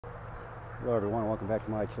Hello everyone, welcome back to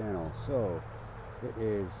my channel. So it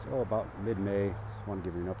is about mid-May. Just want to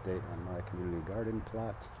give you an update on my community garden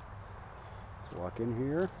plot. Let's walk in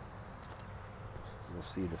here. You'll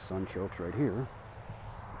see the sunchokes right here.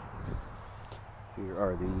 Here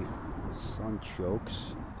are the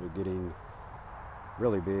sunchokes. They're getting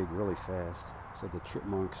really big, really fast. So the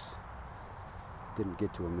chipmunks didn't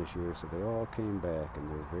get to them this year, so they all came back and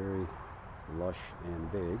they're very lush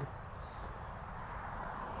and big.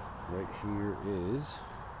 Right here is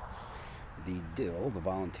the dill, the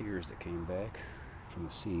volunteers that came back from the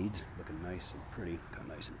seeds, looking nice and pretty. Look how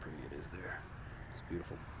nice and pretty it is there. It's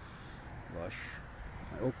beautiful. Lush.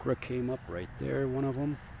 My okra came up right there, one of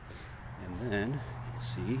them. And then, you'll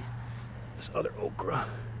see, this other okra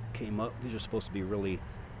came up. These are supposed to be really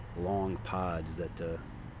long pods that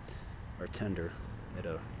are tender at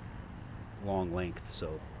a long length,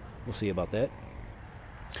 so we'll see about that.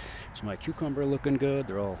 So my cucumber looking good.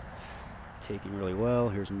 They're all taking really well.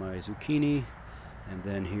 Here's my zucchini, and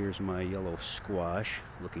then here's my yellow squash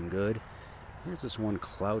looking good. Here's this one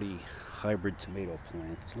cloudy hybrid tomato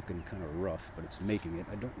plant. It's looking kind of rough, but it's making it.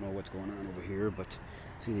 I don't know what's going on over here, but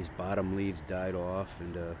see these bottom leaves died off,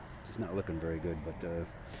 and it's just not looking very good. But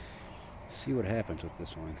see what happens with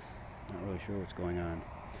this one. Not really sure what's going on.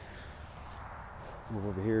 Move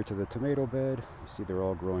over here to the tomato bed. You see they're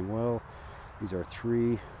all growing well. These are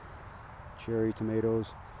 3 cherry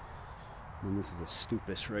tomatoes. And this is a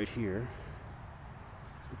stupus right here.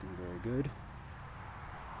 It's looking very good.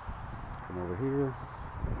 Come over here.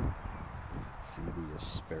 See the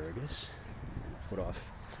asparagus. Put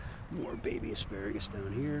off more baby asparagus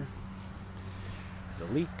down here. The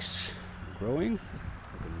leeks growing,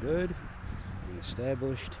 looking good, being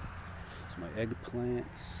established. It's my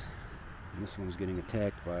eggplants. And this one's getting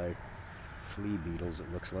attacked by flea beetles,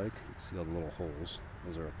 it looks like. You see all the little holes.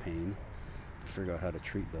 Those are a pain to figure out how to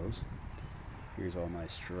treat those. Here's all my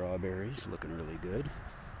strawberries, looking really good.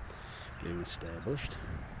 Getting established.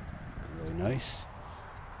 Really nice.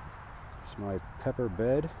 It's my pepper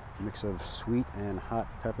bed, mix of sweet and hot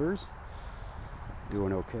peppers.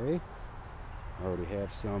 Doing okay. I already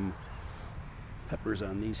have some peppers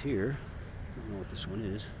on these here. I don't know what this one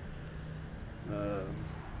is.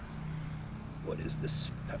 What is this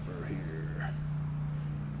pepper here?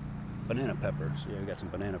 Banana pepper. So yeah, we got some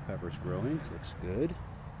banana peppers growing. This looks good.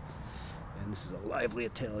 And this is a lively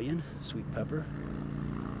Italian sweet pepper.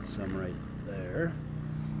 Some right there.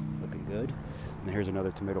 Looking good. And here's another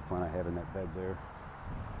tomato plant I have in that bed there.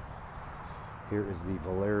 Here is the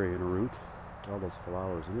valerian root. All those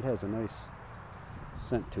flowers. And it has a nice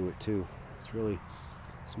scent to it too. It's really,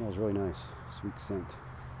 smells really nice. Sweet scent.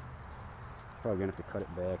 Probably gonna have to cut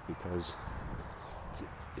it back because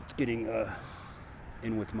it's getting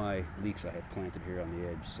in with my leeks I had planted here on the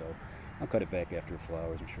edge. So I'll cut it back after it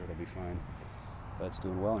flowers. I'm sure it'll be fine. But it's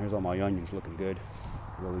doing well. And here's all my onions looking good.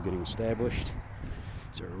 Really getting established.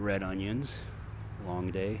 These are red onions.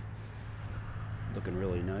 Long day. Looking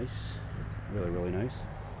really nice. Really, really nice.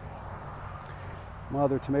 My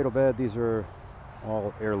other tomato bed, these are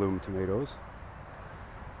all heirloom tomatoes.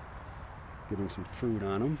 Getting some fruit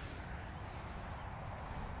on them.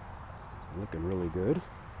 Looking really good.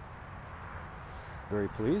 Very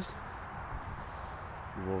pleased.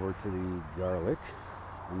 Move over to the garlic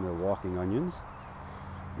and the walking onions.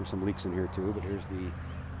 There's some leeks in here too, but here's the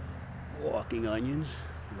walking onions.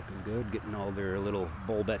 Looking good, getting all their little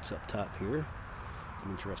bulbets up top here. It's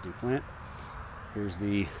an interesting plant. Here's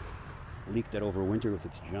the leek that overwintered with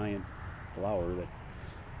its giant flower that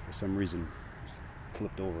for some reason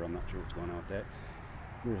flipped over. I'm not sure what's going on with that.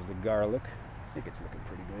 Here's the garlic. I think it's looking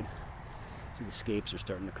pretty good. See the scapes are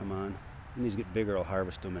starting to come on. When these get bigger, I'll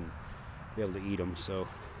harvest them and be able to eat them. So,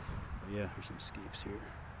 yeah, there's some scapes here.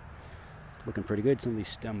 Looking pretty good. Some of these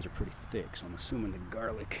stems are pretty thick, so I'm assuming the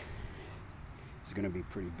garlic is going to be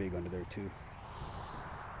pretty big under there too.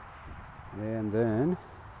 And then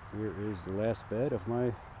here is the last bed of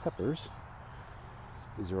my peppers.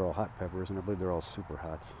 These are all hot peppers, and I believe they're all super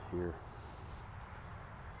hot here.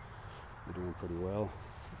 They're doing pretty well.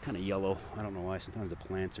 It's kind of yellow. I don't know why. Sometimes the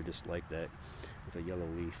plants are just like that with a yellow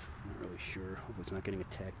leaf. I'm not really sure. Hopefully it's not getting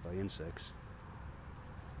attacked by insects.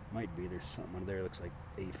 Might be. There's something under there. Looks like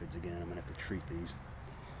aphids again. I'm going to have to treat these.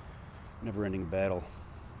 Never-ending battle.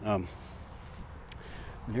 And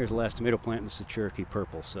here's the last tomato plant. This is Cherokee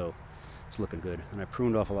Purple, so it's looking good. And I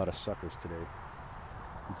pruned off a lot of suckers today.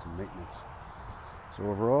 Did some maintenance. So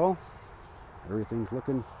overall, everything's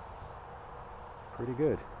looking pretty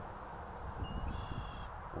good.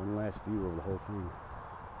 One last view of the whole thing.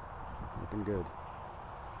 Looking good.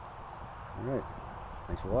 Alright.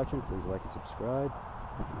 Thanks for watching. Please like and subscribe.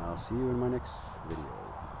 And I'll see you in my next video.